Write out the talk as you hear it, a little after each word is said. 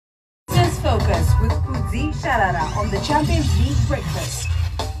Kudzi, Sharara on the Champions League breakfast.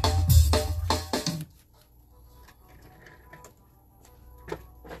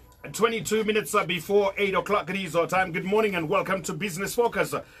 And 22 minutes before 8 o'clock it is our time. Good morning and welcome to Business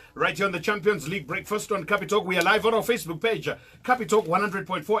Focus. Right here on the Champions League breakfast on Capitalk. We are live on our Facebook page. Capitalk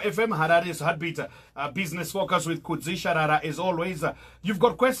 100.4 FM, Harari's Heartbeat. Business Focus with Kudzi, Sharara as always. You've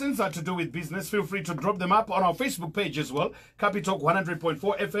got questions to do with business. Feel free to drop them up on our Facebook page as well. Capitalk 100.4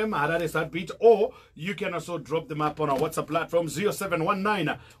 FM, Harari's Heartbeat. Or you can also drop them up on our WhatsApp platform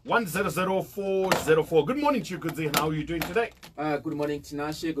 0719 100404. Good morning to you, Kudzi. How are you doing today? Good morning,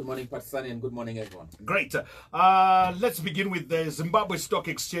 Tinashe. Good morning, Patsani, and good morning, everyone. Great. Let's begin with the Zimbabwe Stock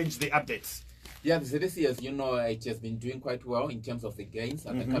Exchange, the updates. Yeah, the ZSE, as you know, it has been doing quite well in terms of the gains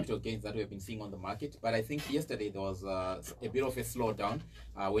and the capital gains that we have been seeing on the market. But I think yesterday there was a bit of a slowdown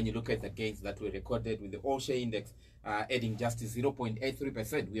when you look at the gains that were recorded with the all-share index adding just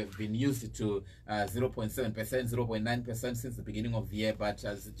 0.83%. We have been used to 0.7%, 0.9% since the beginning of the year, but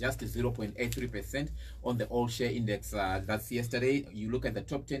just 0.83% on the all-share index. That's yesterday. You look at the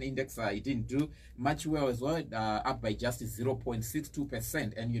top 10 index, it didn't do much well as well, up by just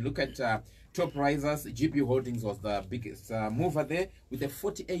 0.62%. And you look at top risers, GP Holdings was the biggest mover there with a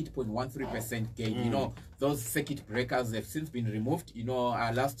 48.13% gain. You know, those circuit breakers have since been removed. You know,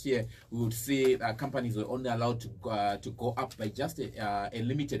 last year we would see companies were only allowed to go up by just a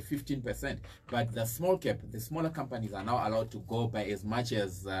limited 15%, but the smaller companies are now allowed to go by as much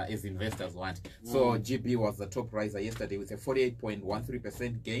as investors want. So GB was the top riser yesterday with a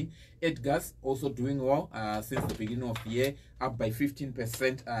 48.13% gain. Edgar's also doing well since the beginning of the year, up by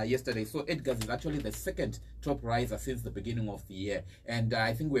 15% yesterday. So Edgar's is actually the second top riser since the beginning of the year, and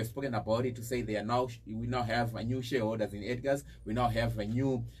I think we have spoken about it to say we now have a new shareholders in Edgar's. We now have a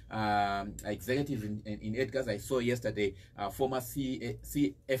new executive in Edgar's. I saw yesterday former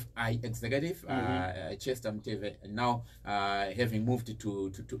CFI executive Chester Mteve now having moved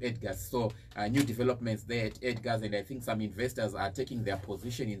to Edgar's. So new developments there at Edgar's, and I think some investors are taking their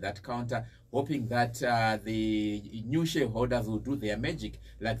position in that counter, hoping that the new shareholders will do their magic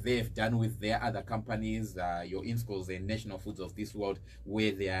like they have done with their other companies, your Inscos and National Foods of this world,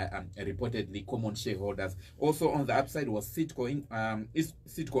 where they are reportedly common shareholders. Also on the upside was Sitco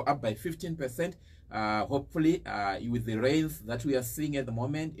up by 15%. Hopefully, with the rains that we are seeing at the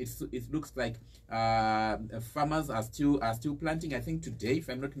moment, it looks like farmers are still planting. I think today, if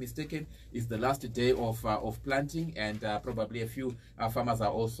I'm not mistaken, is the last day of planting, and probably a few farmers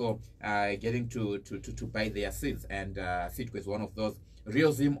are also getting to buy their seeds, and Sitco is one of those.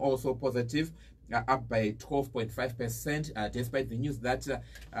 Reozim also positive, up by 12.5%, despite the news that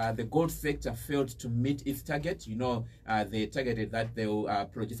the gold sector failed to meet its target. You know, they targeted that they will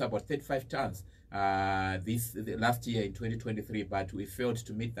produce about 35 tons last year in 2023, but we failed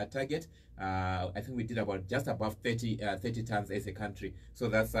to meet that target. I think we did about just above 30 tons as a country. So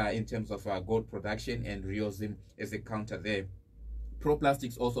that's in terms of gold production, and Reozim as a counter there. Pro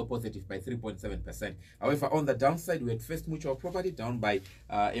Plastics also positive by 3.7%. However, on the downside, we had First Mutual Property down by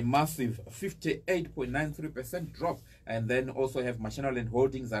a massive 58.93% drop. And then also have Mashonaland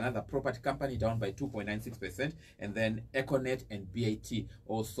Holdings, another property company, down by 2.96%. And then Econet and BAT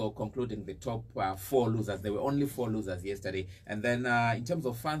also concluding the top 4 losers. There were only 4 losers yesterday. And then in terms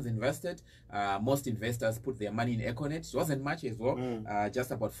of funds invested, most investors put their money in Econet. It wasn't much as well,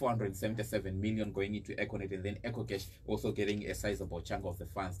 just about 477 million going into Econet, and then EcoCash also getting a sizable chunk of the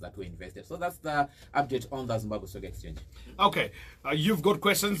funds that were invested. So that's the update on the Zimbabwe Stock Exchange. Okay, you've got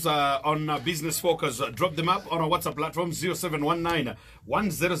questions on Business Focus. Drop them up on our WhatsApp platform 0719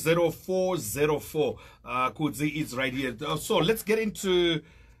 100404. Kudzi is right here. So let's get into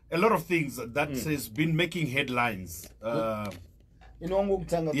a lot of things that has been making headlines.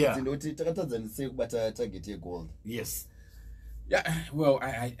 Yes. Yeah, well,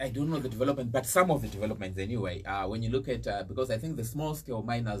 I don't know the development, but some of the developments anyway. When you look at, because I think the small scale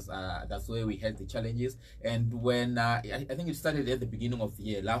miners, that's where we had the challenges. And when, I think it started at the beginning of the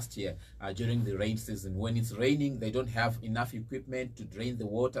year, last year, during the rain season. When it's raining, they don't have enough equipment to drain the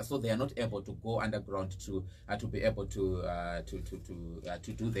water, so they are not able to go underground to be able to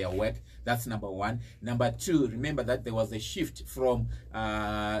do their work. That's number one. Number two, remember that there was a shift from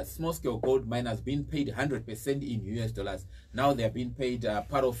small scale gold miners being paid 100% in US dollars. Now they are being paid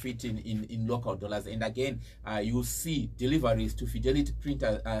part of it in local dollars. And again, you see deliveries to Fidelity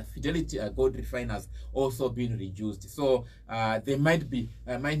gold refiners also being reduced. So they might be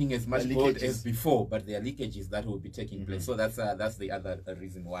mining as much gold as before, but there are leakages that will be taking place. So that's the other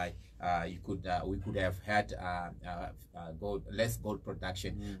reason why we could have had less gold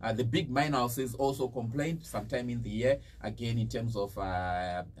production. The big mine houses also complained sometime in the year, again in terms of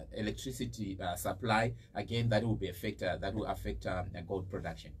electricity supply. Again, that will affect gold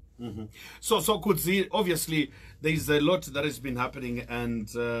production. So Kudzi, obviously there is a lot that has been happening, and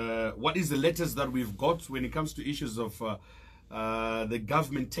what is the latest that we've got when it comes to issues of the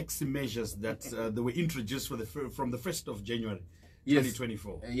government tax measures that they were introduced from the 1st of January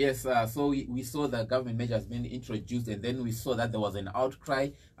 2024? Yes, so we saw the government measures being introduced, and then we saw that there was an outcry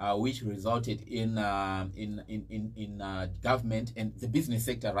which resulted in government and the business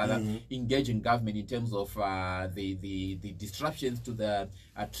sector rather engaging government in terms of the disruptions to the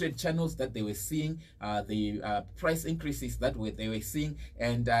trade channels that they were seeing, the price increases that they were seeing.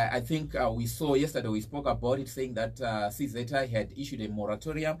 And I think we saw yesterday, we spoke about it, saying that CZI had issued a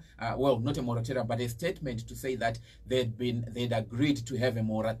moratorium, well, not a moratorium, but a statement to say that they'd agreed to have a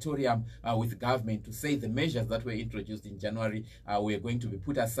moratorium with government, to say the measures that were introduced in January were going to be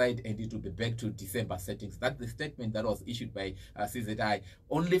put aside and it will be back to December settings. That's the statement that was issued by CZI.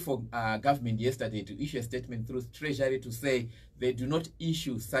 Only for government yesterday to issue a statement through Treasury to say they do not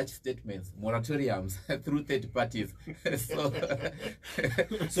issue such statements, moratoriums, through third parties. So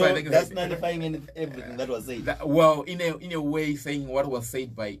I think that's nullifying everything that was said. Well, in a way, saying what was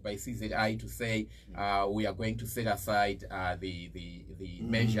said by CZI to say we are going to set aside the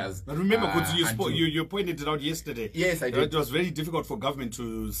measures. But remember, you pointed it out yesterday. Yes, I did. It was very difficult for government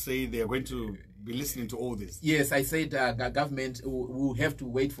to say they are going to be listening to all this. Yes, I said government will have to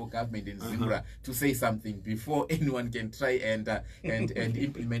wait for government in Zimbabwe to say something before anyone can try and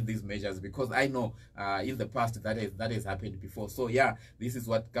implement these measures, because I know in the past that has happened before. So yeah, this is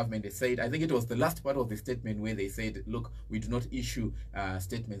what government has said. I think it was the last part of the statement where they said, look, we do not issue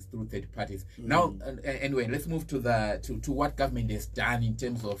statements through third parties. Now, anyway, let's move to what government has done in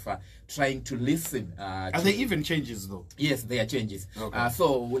terms of trying to listen. Are there even changes though? Yes, there are changes. Okay.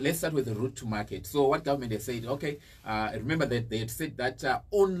 So let's start with the route to market. So what government has said, okay, remember that they had said that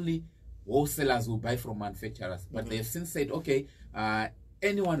only wholesalers will buy from manufacturers, but they have since said, okay,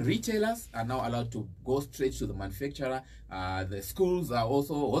 retailers are now allowed to go straight to the manufacturer. The schools are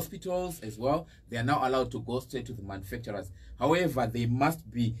also hospitals as well. They are now allowed to go straight to the manufacturers. However, they must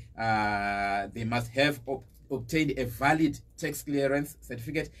have obtained a valid tax clearance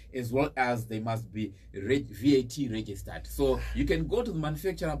certificate, as well as they must be VAT registered. So you can go to the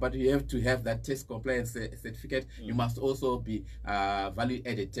manufacturer, but you have to have that tax compliance certificate. You must also be value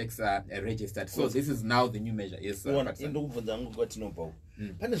added tax registered. So this is now the new measure. Yes,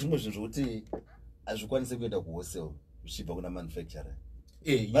 pane zvimwe zvinhu zvokuti hazvikwanisi kuenda kuwholesale zvichibva kuna manufacturer.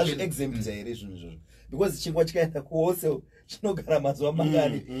 Vazviexempta here zvinhu izvozvo, because chingwa chikaenda kuwholesale chinogara mazuva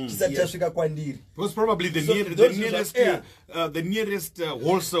mangani chisati chasvika kwandiri. Because probably the nearest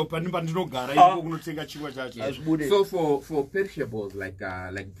wholesale pandinogara iko kunotenga chingwa chacho. So for perishables like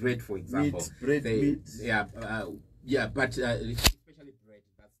bread, for example, meat. But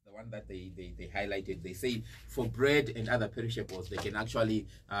that they highlighted, they say for bread and other perishables, they can actually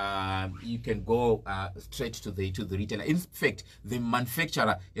you can go straight to the retailer. In fact, the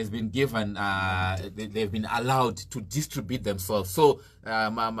manufacturer has been given they've been allowed to distribute themselves. So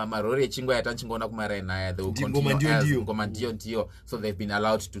marori chingwa yatanchingona kumarena, they will continue as so they've been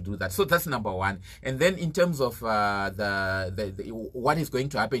allowed to do that. So that's number one. And then in terms of what is going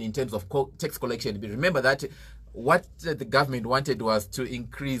to happen in terms of tax collection, remember that what the government wanted was to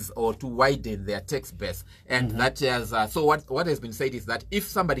increase or to widen their tax base, and that has so what has been said is that if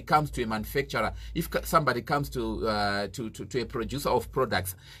somebody comes to a manufacturer, if somebody comes to a producer of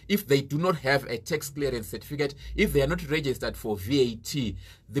products, if they do not have a tax clearance certificate, if they are not registered for VAT,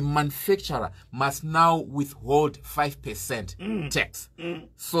 the manufacturer must now withhold 5% tax.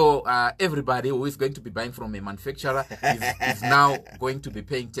 So everybody who is going to be buying from a manufacturer is now going to be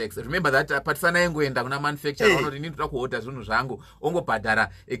paying tax. Remember that patisana yengoenda kuna manufacturer ndoda kuorder zvinhu zvangu ongobhadhara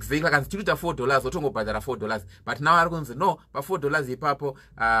exactly kanzi tikuita $4 otongobhadhara $4, but now ari kunzi no, pa$4 ipapo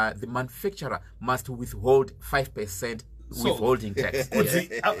the manufacturer must withhold 5% withholding tax.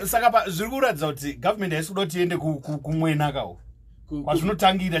 Saka zviri kuratidza kuti government haisi kuda kuti iende kumwenakawo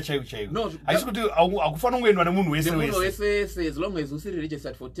kwazvinotangira chaiko haisi kuti akufanira kungoendwa nemunhu wese as long as usiri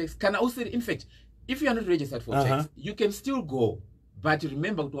registered for tax. Kana usiri, in fact, if you are not registered for tax, you can still go, but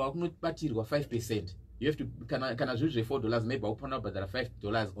remember kuti wakunobatirwa 5%. you have to can usually $4 maybe open up, but there are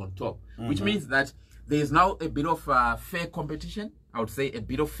 $5 on top, which means that there is now a bit of fair competition. I would say a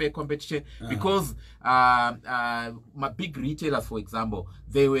bit of fair competition because my big retailers, for example,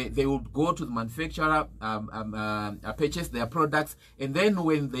 they would go to the manufacturer, purchase their products, and then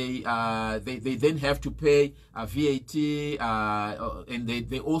when they then have to pay VAT, and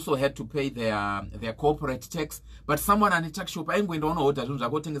they also had to pay their corporate tax. But someone on a tax shop, I'm going to know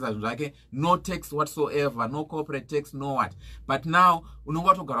no tax whatsoever, no corporate tax, no what. But now,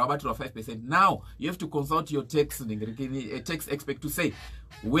 5%. Now you have to consult your tax expert to say,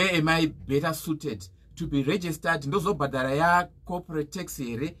 where am I better suited to be registered? Ndozo badara ya corporate tax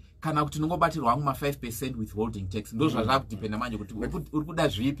here kana kuti ngobatirwa nguma 5% withholding tax. Ndozo zvakudependa manje kuti urikuda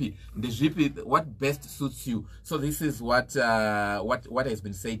zvipi ndezvipi what best suits you. So this is what has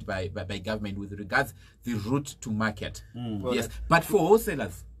been said by government with regards the route to market. Yes, but for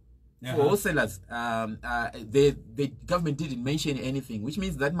wholesalers. For wholesalers, the government didn't mention anything, which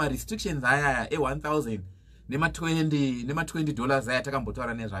means that my restrictions are $1,000.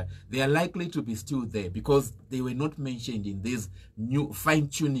 $20 they are likely to be still there because they were not mentioned in this new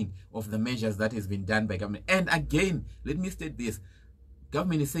fine-tuning of the measures that has been done by government. And again, let me state this.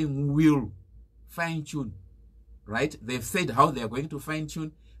 Government is saying we'll fine-tune, right? They've said how they are going to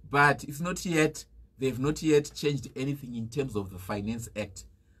fine-tune, but it's not yet, they've not yet changed anything in terms of the Finance Act.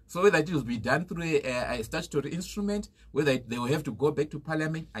 So whether it will be done through a statutory instrument, whether they will have to go back to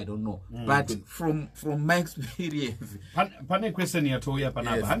Parliament, I don't know. But from my experience, pane question here toya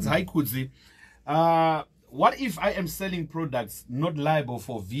panaba. Hans hi Kudzi. What if I am selling products not liable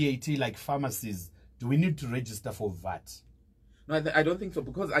for VAT like pharmacies? Do we need to register for VAT? No, I don't think so,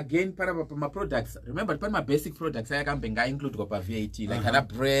 because again, my products, remember, my basic products, I can include VAT, like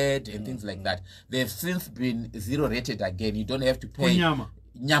bread and things like that. They've since been zero rated again. You don't have to pay.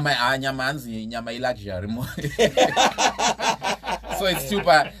 Nyama luxury. So it's still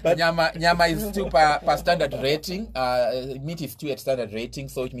nyama is still per standard rating. Meat is still at standard rating,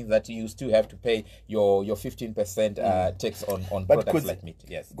 so it means that you still have to pay your 15% tax on products like meat.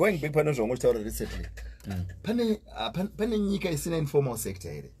 Yes. Going back to recently, pane nyika isina informal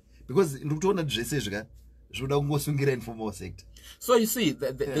sector here, because ndikutoona zvese zvoda kungosungira informal sector. So you see,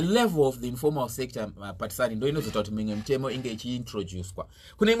 the level of the informal sector, Patisani, ndo inozota kuti mimwe mitemo inge ichiintroduced.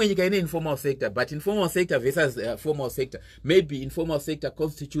 Kuna imwe nyika ine informal sector, but informal sector versus formal sector, maybe informal sector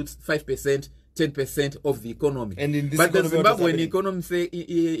constitutes 5%, 10% of the economy. And in this but the Zimbabwean economy say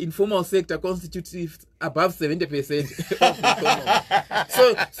informal sector constitutes above 70% of the economy.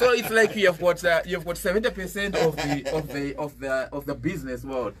 So it's like you have got 70% of the business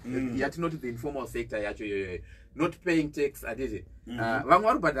world. Yet not the informal sector actually not paying tax. I did it. But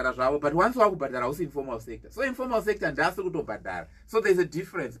once was informal sector. So informal sector and that's badara. So there's a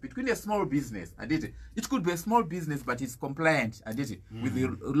difference between a small business and it could be a small business but it's compliant and with the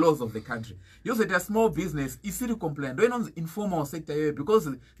laws of the country. You said a small business is still compliant. They're not informal sector because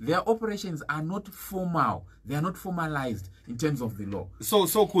their operations are not formal. They are not formalized in terms of the law. So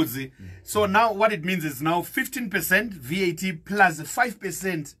Kudzi. So now what it means is now 15% VAT plus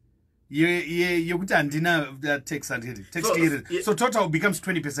 5%. You put the tax and tax clearance. So total becomes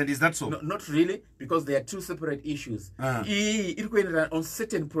 20%. Is that so? No, not really, because there are two separate issues. It on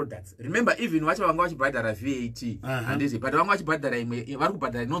certain products. Remember, even what I'm going to buy that VAT and but I'm going to buy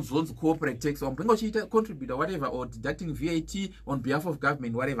that not zones corporate tax on contribute or whatever, or deducting VAT on behalf of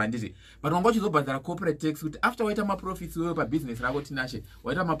government, whatever and it. But I'm going to buy that corporate tax after what my profits over business, what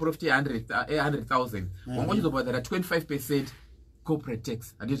my profit 100,000. I'm going to buy that 25%. Corporate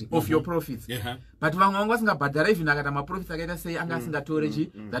tax of your profits. But one wasn't about the revenue. My profits I say I'm asking that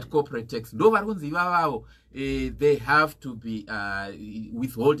corporate tax. They have to be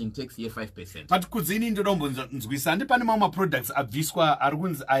withholding tax here 5%. But Kudzini into Nzwisande Panama products abviswa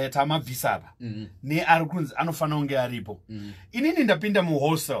arguns ayatama visaba. Ne arguns anofanonge aripo. Inini ndapinda mu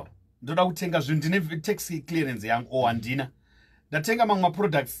wholesale. Ndoda kutenga zvindine tax clearance yang o andina. Datenga mangma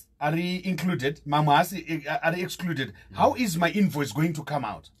products are included, mangma are excluded. How is my invoice going to come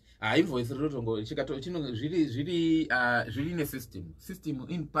out? Invoice really in a system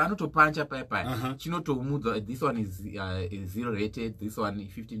in panoto pancha papa chinoto mudo this one is zero rated, this one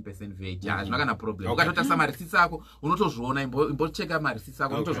 15% VAT. Azvina kana problem. Ukatota sama receipts ako unotozviona imbocheka ma receipts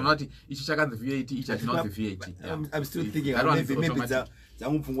ako unotozviona kuti ichi chakanzi VAT ichi achina VAT. I'm still thinking maybe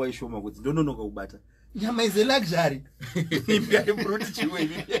dzamupfungwa ishoma kuti ndononoka kubata. Nyama is a luxury.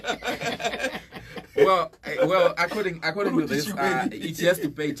 Well, according to this, it has to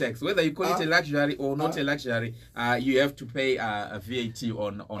pay tax. Whether you call it a luxury or not a luxury, you have to pay a VAT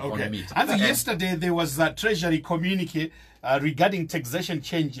on meat. And yesterday there was a Treasury communique regarding taxation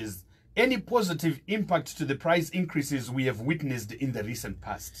changes any positive impact to the price increases we have witnessed in the recent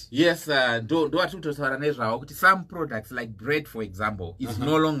past? Yes, some products like bread, for example, is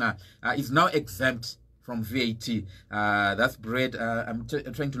no longer is now exempt from VAT. That's bread. I'm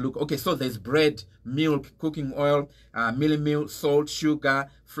trying to look. Okay, so there's bread, milk, cooking oil, meal, salt, sugar,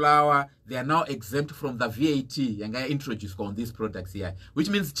 flour. They are now exempt from the VAT and I introduced on these products here, which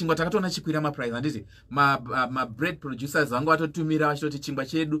means chingwa takatona chikwira ma price and ma bread producers vangu vatotumira vachitoti chingwa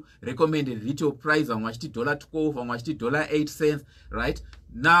chedu recommended retail price vamwe vachiti $12 vamwe vachiti $8, right?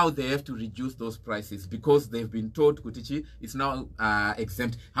 Now they have to reduce those prices because they've been told kuti it's now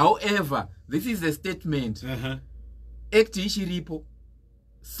exempt. However, this is a statement. Act ichiripo.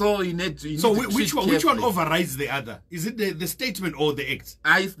 So you need to. So which one overrides the other? Is it the statement or the act?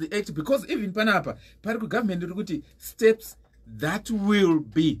 It's the act, because even panapa, Pariku government steps that will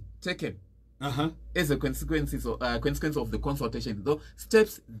be taken as a consequence of the consultation. Though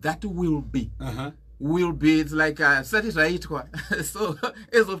steps that will be. It's like so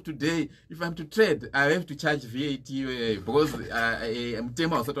as of today, if I'm to trade, I have to charge VAT because I'm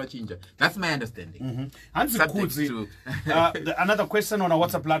change. That's my understanding. Kudzi, another question on our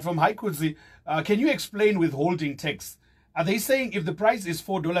WhatsApp platform. Hi Kudzi, can you explain withholding tax? Are they saying if the price is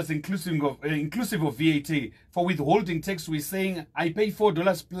 $4 inclusive of VAT, for withholding tax we're saying I pay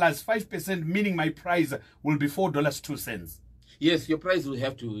 $4 plus 5%, meaning my price will be $4.02? Yes, your price will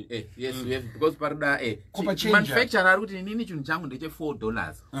have to. Yes, we have, because manufacturer nini chinhu changu ndeche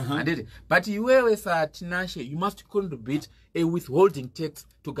 $4. But iwewe tinashe, you must contribute a withholding tax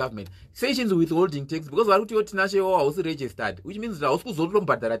to government. Sanctions withholding tax because varuti tinashe hausi registered, which means that hausi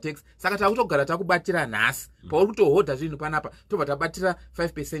kuzotombhadhara tax. Saka takutogara takubatira nhasi. Pauri kutohodha zvinhu panapa tobva tabatira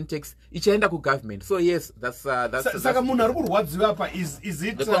 5% tax ichaenda ku government. So yes, that's saka munhu ari kurwadziwa apa is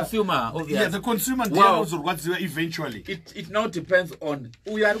it the consumer? Yeah, the consumer ndirozorwadziwa eventually. It now depends on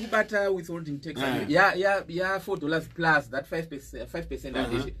uyu ari kubata withholding tax. $4 plus that 5%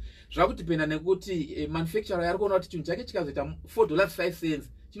 addition. Zvakutipenda nekuti manufacturer ari kuona kuti chinhu chake chikazoita $4.05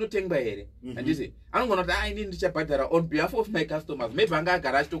 chinotengwa here. Handiti anogona kuti inini ndichabhadhara on behalf of my customers. Maybe anga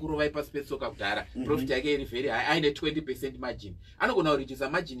agara achitokurovai pasi pesoko kudhara profit yake iri very high, aine 20% margin. Anogona kureduce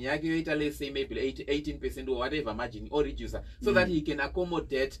margin yake yoita let's say maybe 18% or whatever margin or reduce so that he can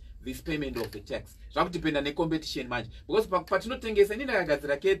accommodate this payment of the tax. Zvakutipenda necompetition manje, because patinotengesa inini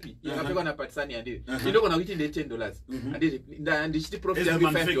ndakagadzira kepi yakapfekwa napatisani handiri ndinogona kuiti $10 handiti ndichiti profit yangu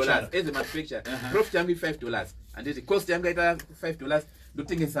 $5 as a manufacturer. Profit yangu $5 handiti cost yangu ita $5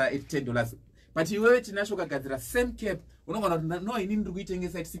 ndotengesa $10. But iwewe tinasho kagadzira same cap unogona kuti no inini ndiri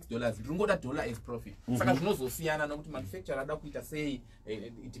kuitengesa $6 ndingoda $1 as profit. Saka zvinozosiyana nokuti manufacturer ada kuita sei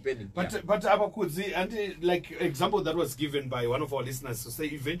depending. But Kudzi, and like example that was given by one of our listeners to say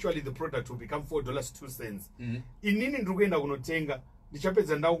eventually the product will become $4.02. Inini ndiri kuenda kunotenga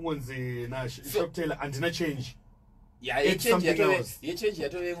ndichapedza ndaungonzi na shop tailor andina change. Yeah, a change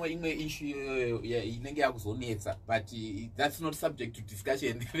imwe issue inenge yakuzonetsa, but that's not subject to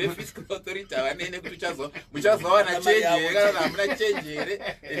discussion. The fiscal authority vanene kuti muchazowana change kana hamuna change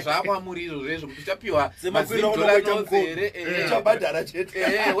here zvakwamuriro zvezvo kuti tapiwa $10 chabhadhara chete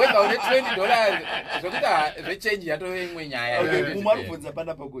wega une $20 zvokuti zvechange yatove imwe nyaya. Okay, mumarubvunza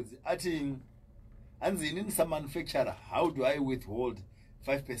panapa Kudzi ati hanzi inini samanufacturer, how do I withhold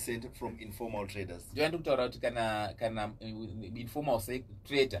 5% from informal traders? Ndio kutaura kuti kana informal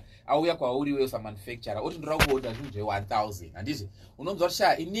trader auya kwauri wewe samanufacturer oti ndira kuorder zvinhu zve 1000 handiti unomzwa kuti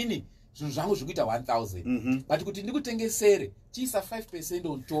sha inini zvinhu zvangu zvikuita 1000 but kuti ndikutengesere chiisa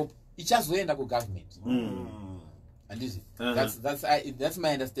 5% on top ichazoenda ku government. Handiti that's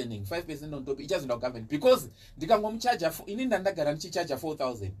my understanding. 5% on top ichazoenda ku government because ndikangomucharge inini ndandagara ndichicharge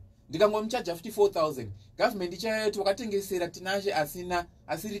 4000 ndikangomucharge 4,000 government ichayoti wakatengesera tinashe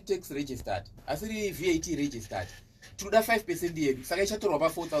asiri tax registered, asiri VAT registered, toda 5% yedu saka ichatorwa pa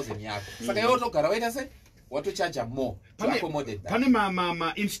 4,000 yako. Saka yotogara waita se watocharge more to accommodate that. Pane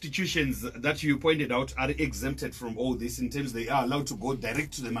ma institutions that you pointed out are exempted from all this in terms they are allowed to go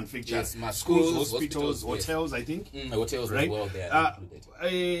direct to the manufacturer. Yes, schools, hospitals, hotels, I think. Hotels right? as well, they are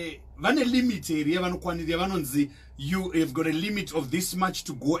included. Vane limit area vanokwanira vanonzi you have got a limit of this much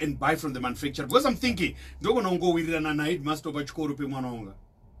to go and buy from the manufacturer, because I'm thinking ndogona ungowirirana na headmaster pachikoro pemwana wanga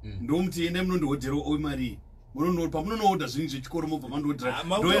ndomuti ende munondihodhera omari pamunonoodha zvinhu zvechikoro mobva mandoodhira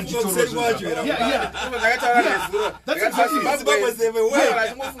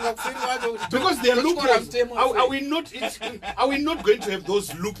because there are loopholes. Are we not going to have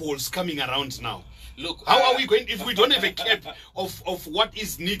those loopholes coming around now? Look, how are we going if we don't have a cap of what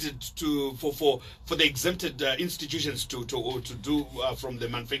is needed to for the exempted institutions to do from the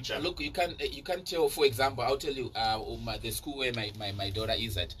manufacturer? Look, you can't tell. For example, I'll tell you the school where my daughter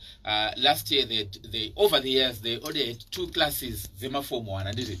is at. Last year they over the years they only had 2 classes Zema Form 1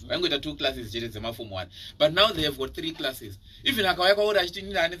 and did it. I'm going to 2 classes Zema Form 1, but now they have got 3 classes. Even akawaka order achiti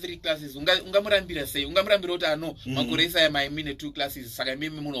 3 classes ungamurambira sei ungamurambira kuti ano makuresa my mine 2 classes saka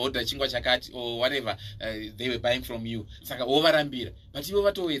mimi muno order chingwa chakati or whatever they were buying from you saka overambira but ivo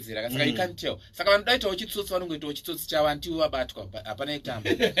vatowedzera saka you can't tell saka vanodaitawo chitsotsi vanongoitawo chitsotsi chavo antiwo vabatwa hapana kutambo.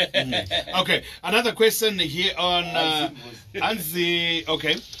 Okay, another question here on Anzi.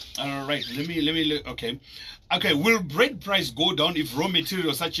 Okay, all right, let me look. Okay, will bread price go down if raw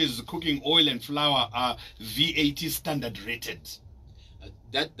materials such as cooking oil and flour are VAT standard rated?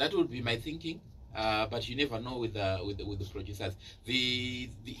 That would be my thinking. But you never know with the producers. You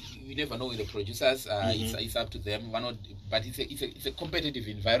never know with the producers. It's up to them. But it's a competitive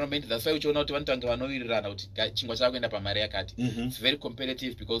environment. That's why we not want to run out. It's very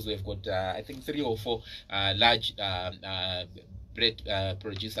competitive because we've got I think 3 or 4 large bread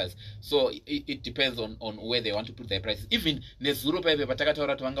producers. So it depends on where they want to put their prices. Even nezuro pepe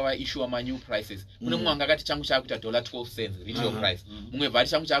patakataura tuvanga issue ama new prices. Kune mumwe angakati changu chakuita $12 cents retail price. Mumwe vari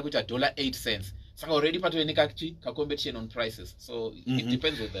changu chakuita $8 cents. So already a competition on prices. So it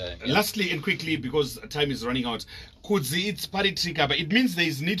depends with the. Yeah. Lastly and quickly, because time is running out, Kudzi, it's parity cover. It means there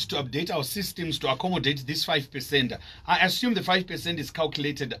is need to update our systems to accommodate this 5%. I assume the 5% is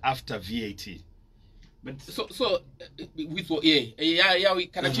calculated after VAT. But so with we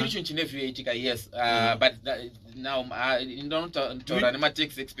can actually change VAT, yes. But now don't run my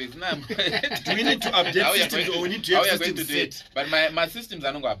tax expense now. Do we need to update systems or we need to have systems set? But my systems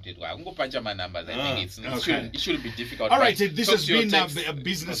are not updated. I'm going to punch my numbers. I think it shouldn't be difficult. All right, this has been a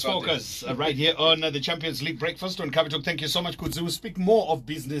business focus right here on the Champions League breakfast on Capital. Thank you so much, Kudzi. We'll speak more of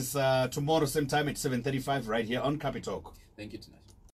business tomorrow, same time at 7:35 right here on Capital. Thank you tonight.